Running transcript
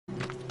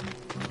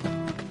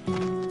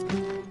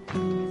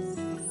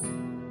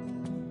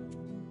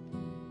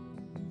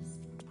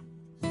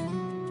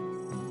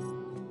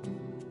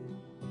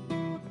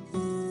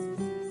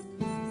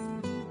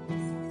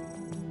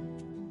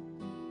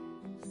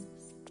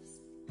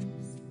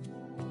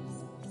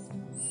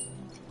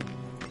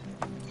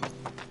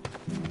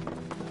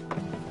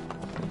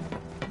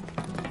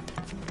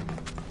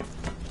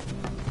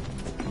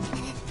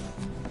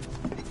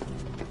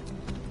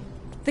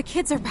The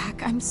kids are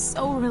back. I'm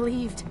so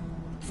relieved.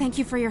 Thank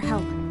you for your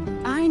help.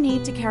 I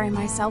need to carry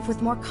myself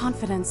with more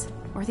confidence,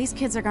 or these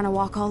kids are gonna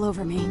walk all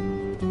over me.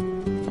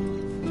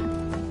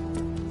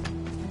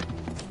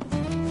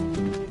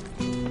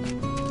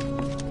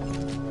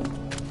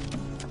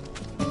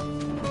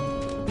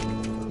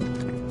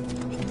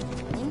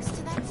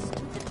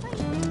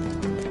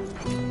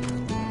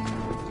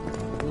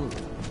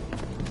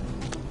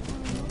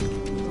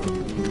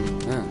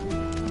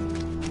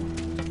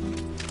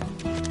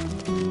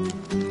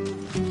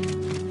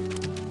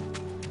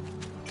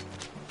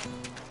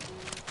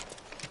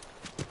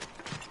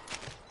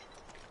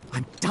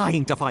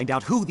 Dying to find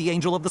out who the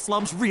Angel of the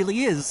Slums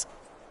really is.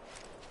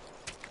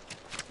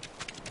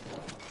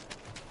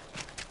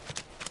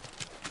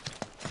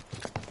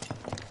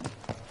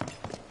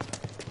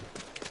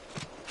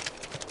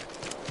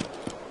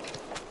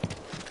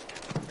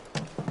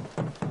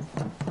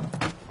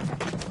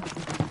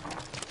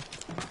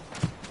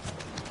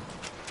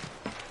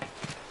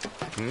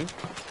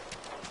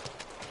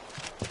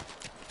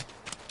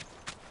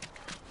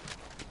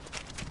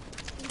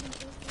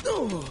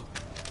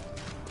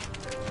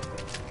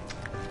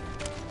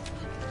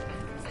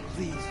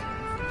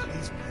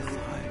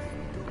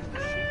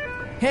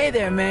 Hey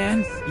there,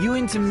 man. You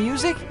into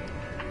music?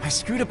 I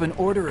screwed up an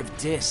order of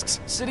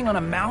discs, sitting on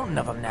a mountain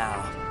of them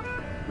now.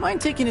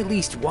 Mind taking at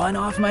least one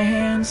off my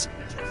hands?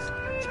 If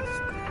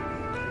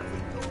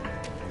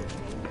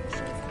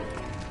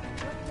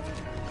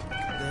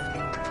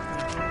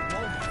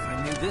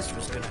I knew this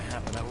was gonna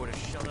happen, I would have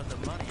shut up the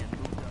money and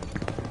moved on.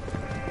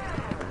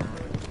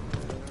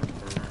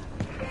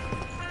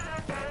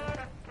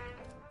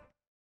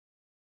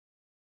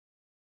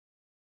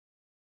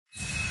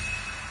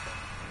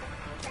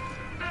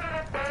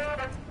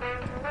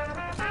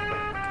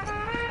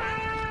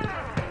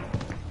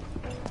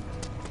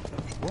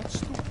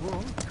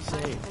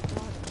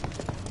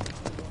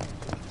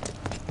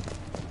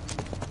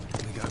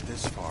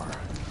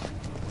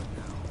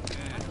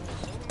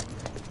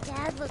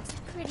 Dad looks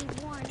pretty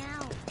worn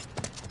out.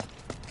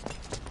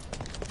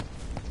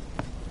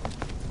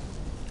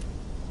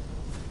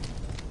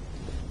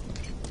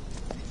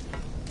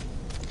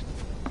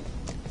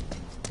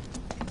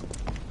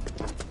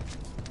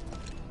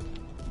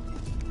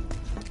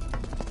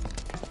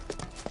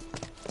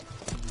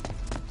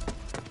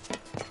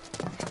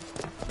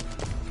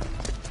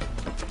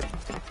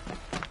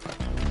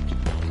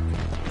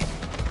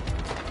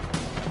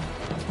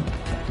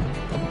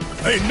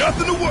 Ain't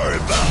nothing to worry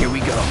about. Here we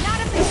go.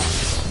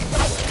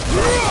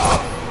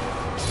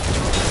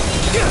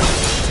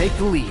 Take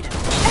the lead.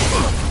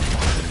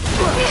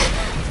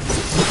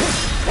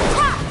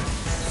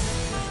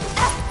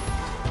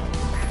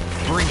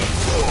 Bring it.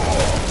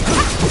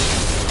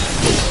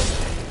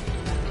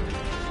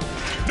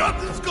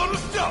 Nothing's gonna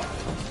stop.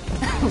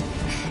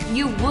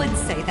 You would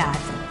say that.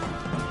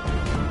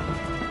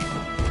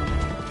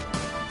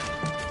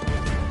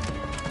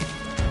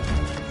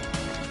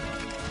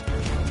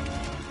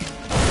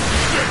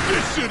 Get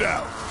this shit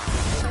out.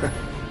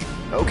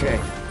 Okay.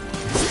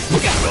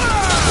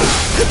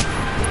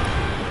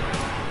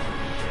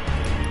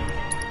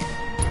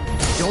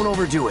 Don't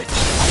overdo it.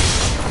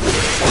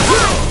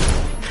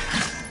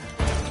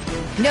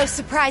 No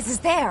surprises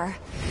there.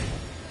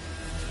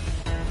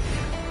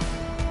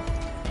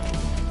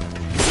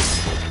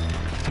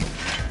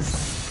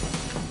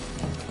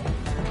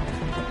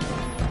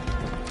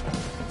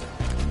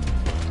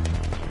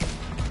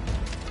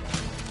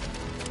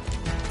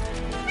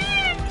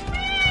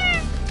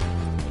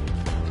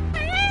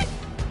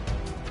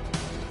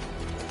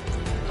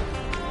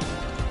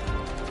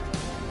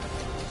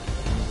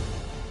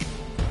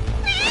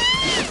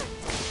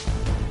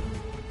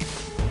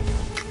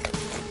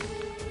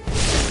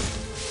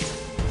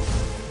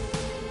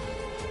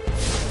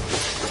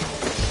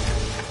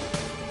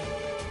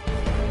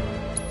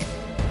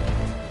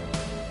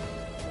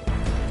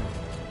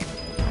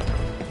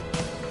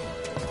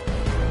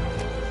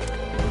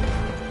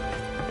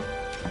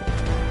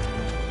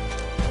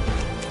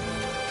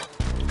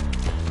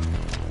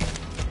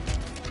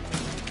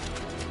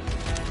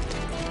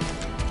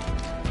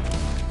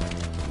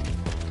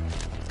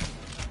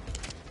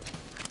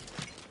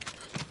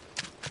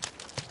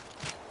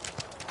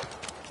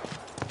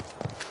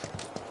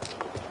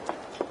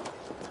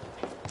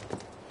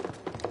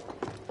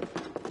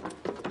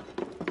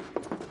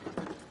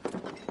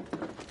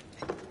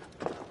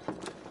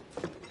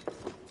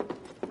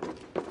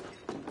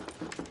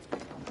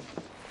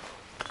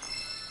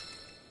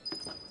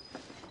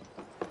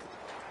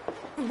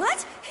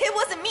 What? It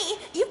wasn't me.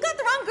 You've got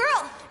the wrong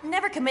girl.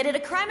 Never committed a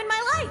crime in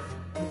my life.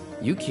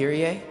 You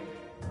Kyrie?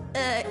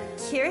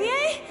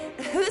 Kyrie?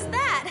 Who's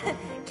that?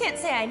 Can't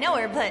say I know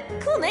her, but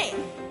cool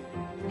name.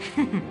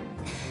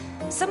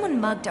 Someone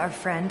mugged our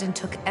friend and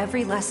took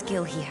every last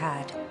skill he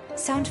had.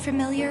 Sound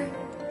familiar?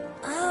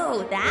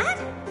 Oh, that?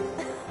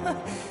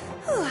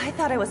 Whew, I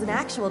thought I was in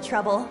actual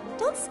trouble.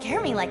 Don't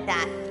scare me like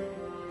that.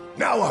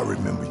 Now I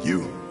remember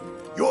you.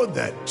 You're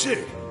that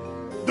chick.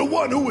 The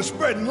one who was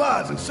spreading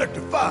lies in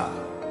Sector 5.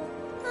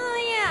 Oh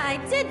yeah, I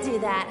did do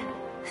that.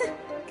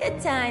 Good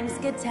times,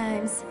 good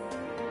times.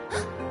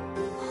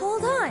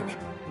 Hold on.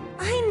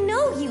 I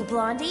know you,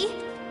 Blondie.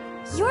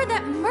 You're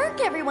that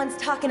merc everyone's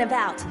talking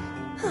about.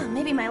 Huh,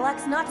 maybe my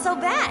luck's not so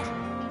bad.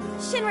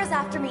 Shinra's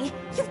after me.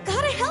 You've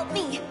gotta help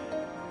me.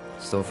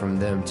 Stole from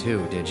them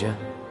too, did ya?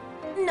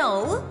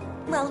 No.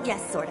 Well,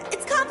 yes, sorta.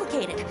 It's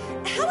complicated.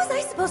 How was I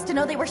supposed to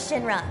know they were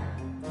Shinra?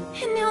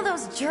 And now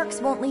those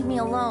jerks won't leave me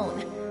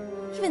alone.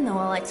 Even though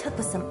all I took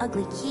was some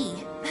ugly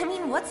key. I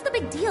mean, what's the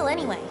big deal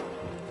anyway?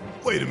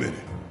 Wait a minute.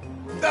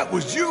 That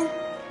was you?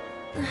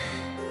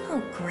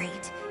 Oh,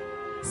 great.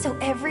 So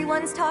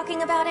everyone's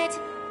talking about it?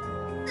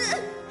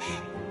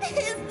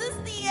 Is this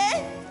the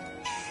end?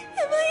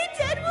 Am I a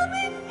dead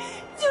woman?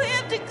 Do I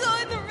have to go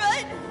in the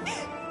rut?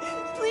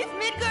 Leave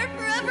Midgard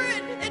forever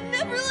and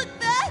never look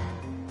back?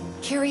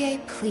 Kyrie,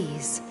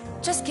 please.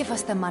 Just give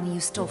us the money you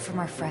stole from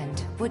our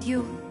friend, would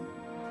you?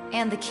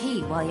 And the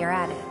key while you're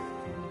at it.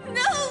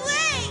 No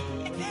way!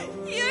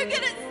 You're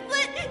gonna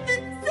split the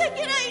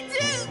second I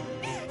do!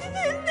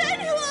 And then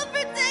who will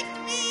protect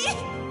me?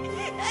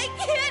 I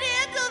can't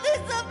handle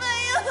this on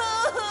my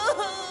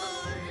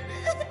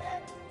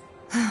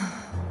own!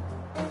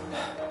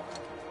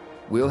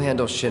 We'll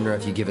handle Shinra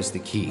if you give us the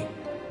key.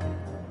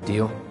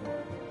 Deal?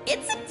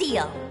 It's a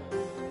deal!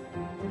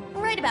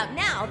 Right about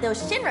now,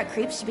 those Shinra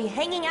creeps should be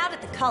hanging out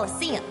at the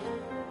Coliseum.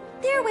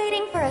 They're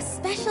waiting for a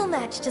special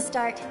match to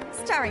start,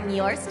 starring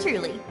yours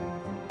truly.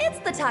 It's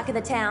the talk of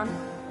the town.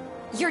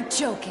 You're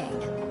joking.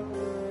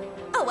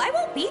 Oh, I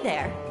won't be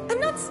there. I'm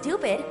not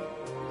stupid.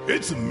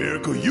 It's a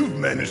miracle you've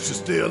managed to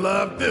stay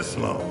alive this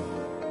long.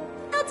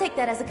 I'll take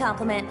that as a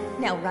compliment.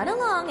 Now run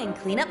along and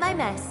clean up my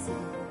mess.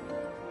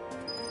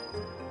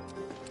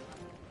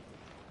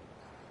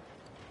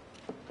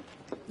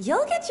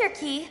 You'll get your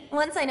key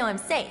once I know I'm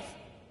safe.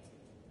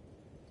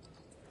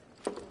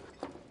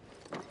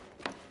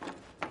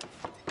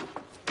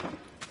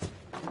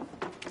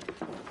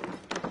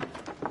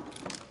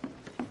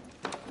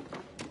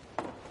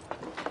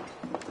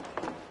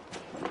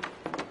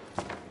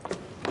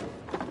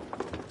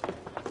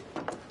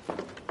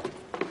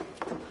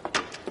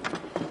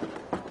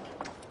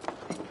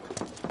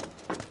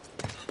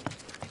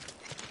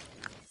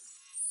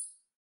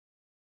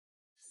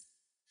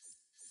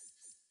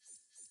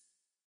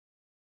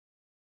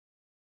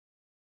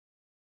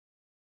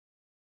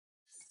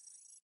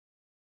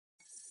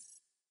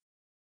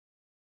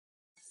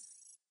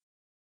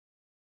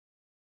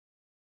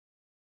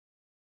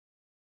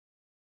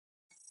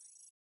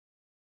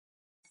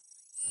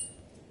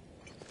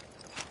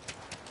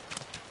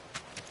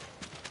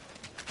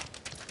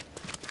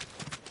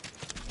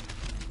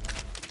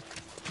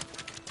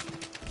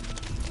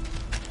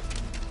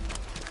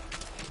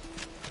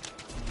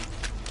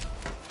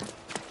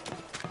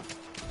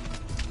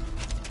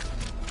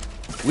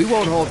 We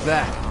won't hold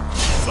back.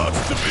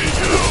 Sucks to be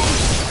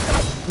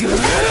you!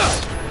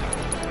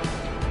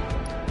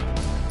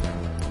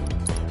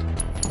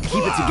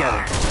 Keep it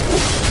together.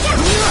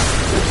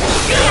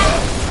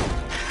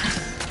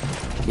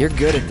 You're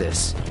good at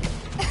this.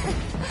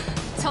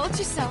 Told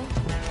you so.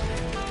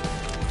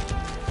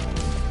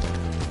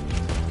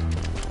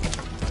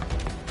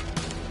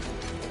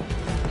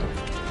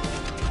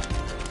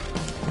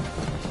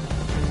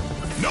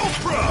 No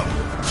problem!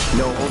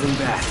 No holding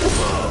back.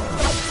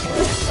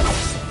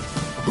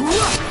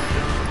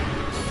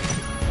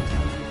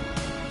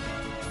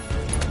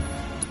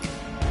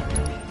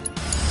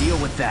 Deal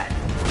with that.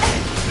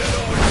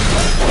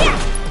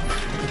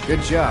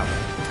 Good job.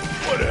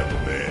 Whatever,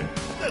 man.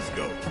 Let's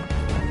go.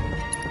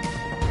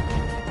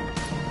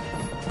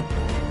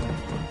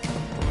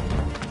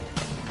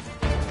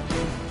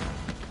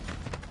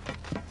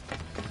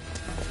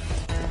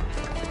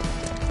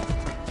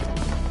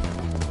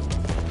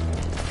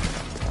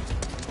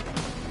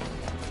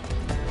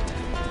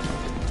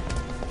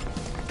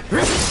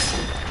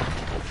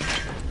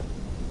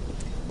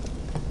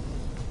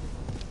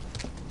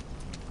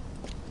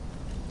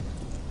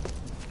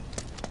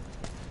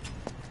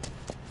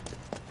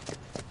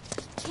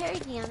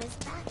 Carried me on his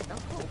back the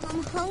whole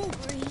I'm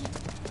hungry.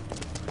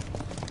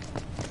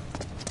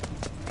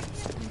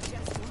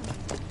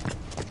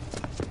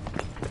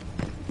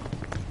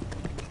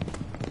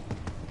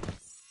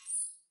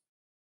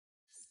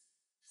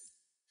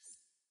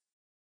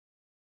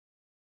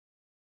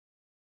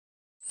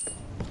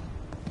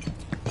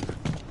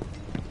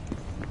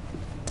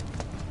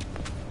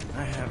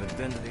 I haven't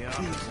been to the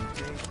office in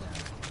days now.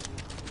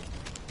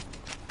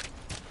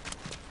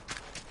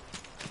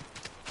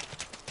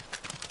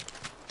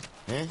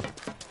 Eh?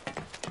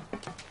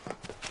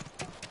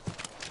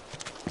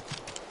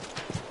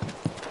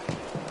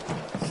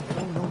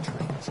 Still no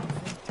trains.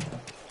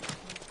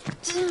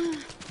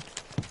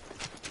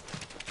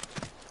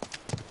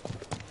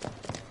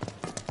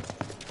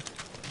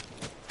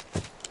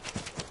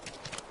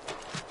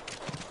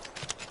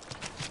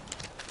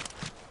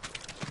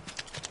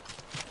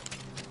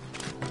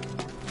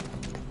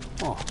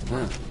 Oh,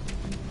 huh.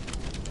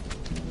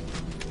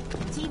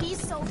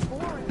 TV's so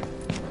boring.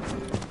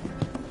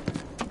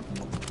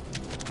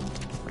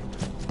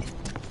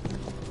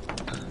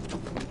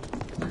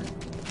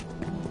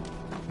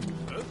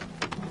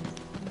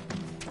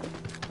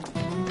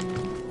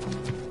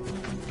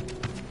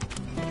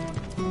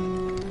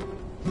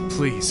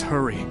 Please,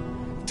 hurry.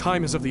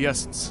 Time is of the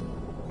essence.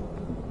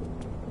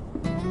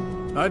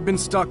 I'd been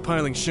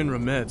stockpiling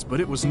Shinra meds, but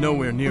it was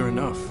nowhere near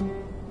enough.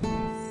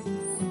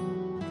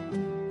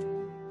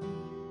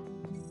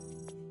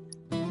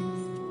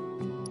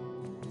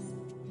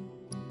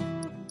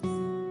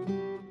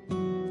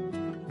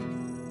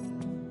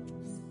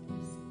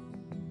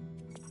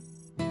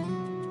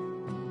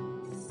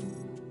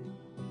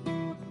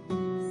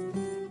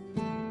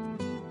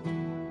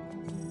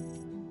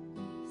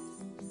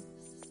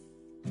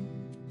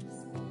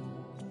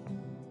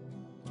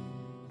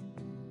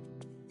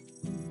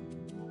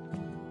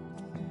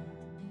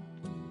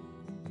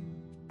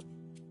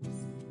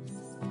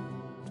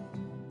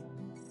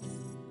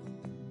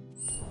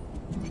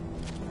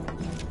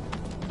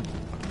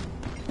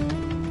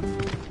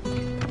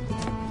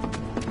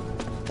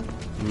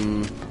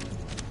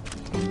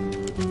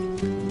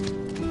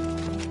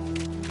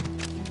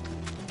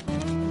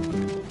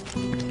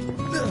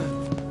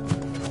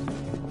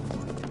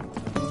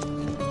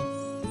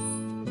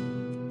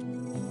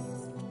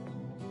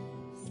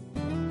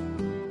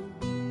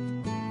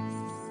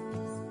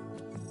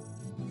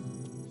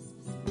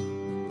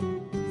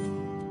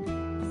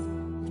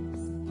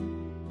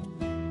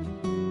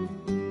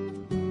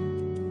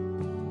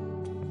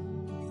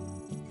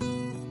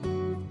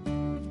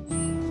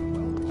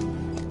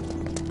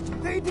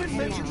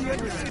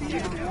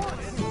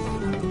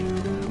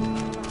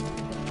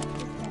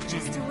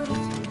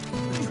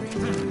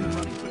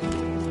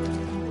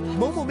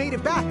 Momo made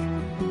it back!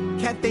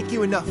 Can't thank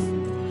you enough.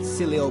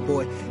 Silly old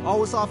boy,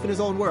 always off in his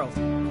own world.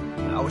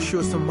 I was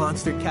sure some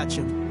monster'd catch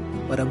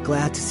him, but I'm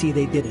glad to see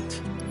they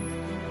didn't.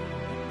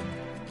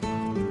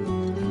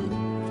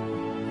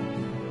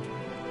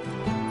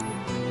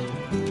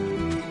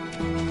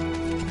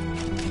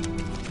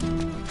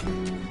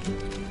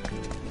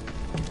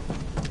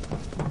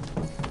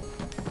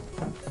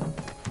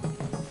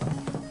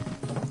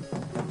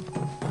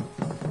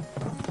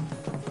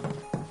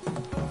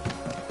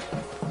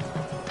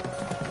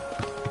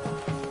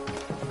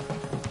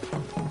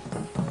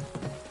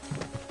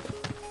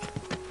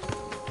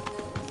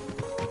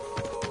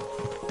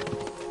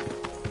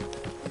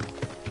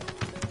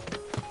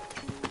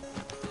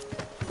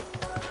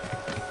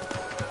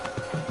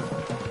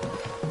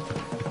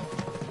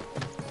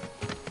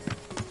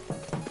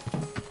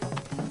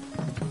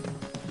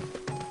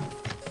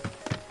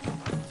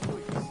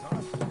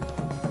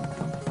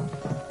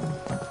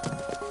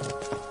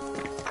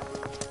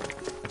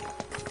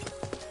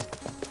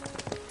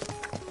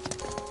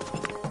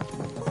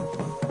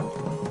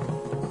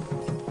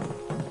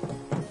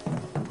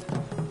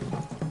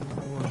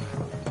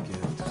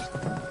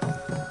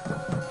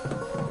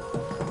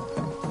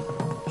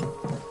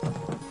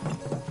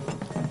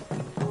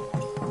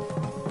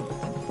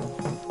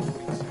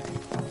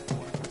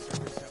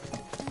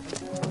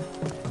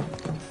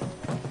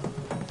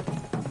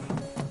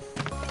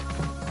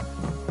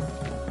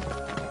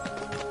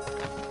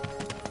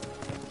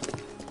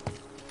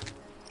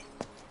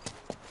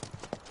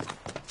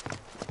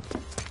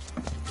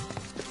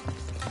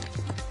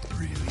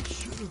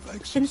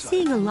 Been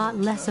seeing a lot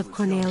less of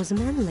Corneo's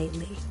men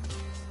lately.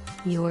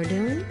 You're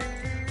doing?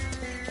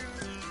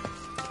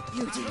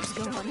 You just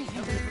go on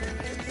ahead.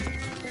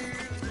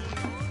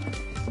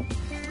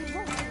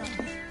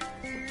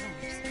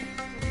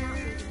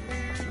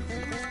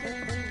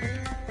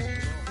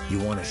 You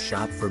want to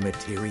shop for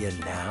materia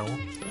now?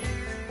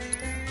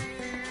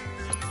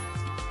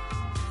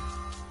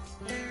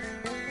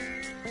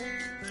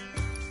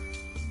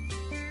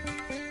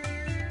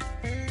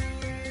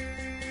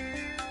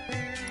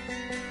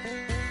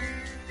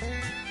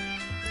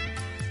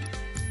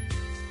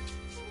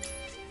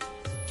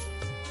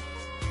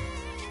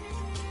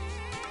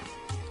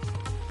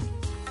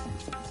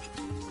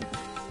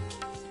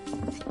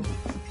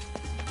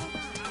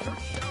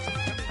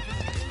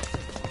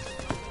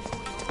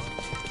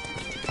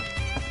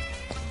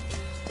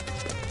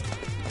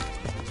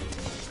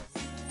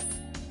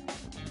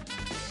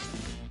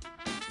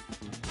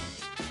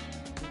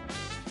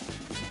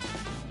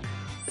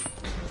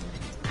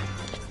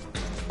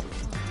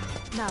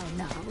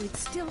 Now, it's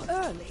still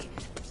early.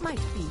 Might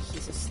be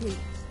he's asleep.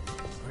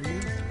 Are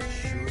you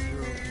sure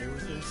you're okay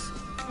with this?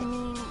 I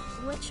mean,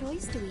 what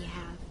choice do we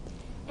have?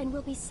 And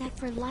we'll be set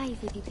for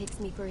life if he picks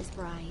me for his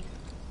bride.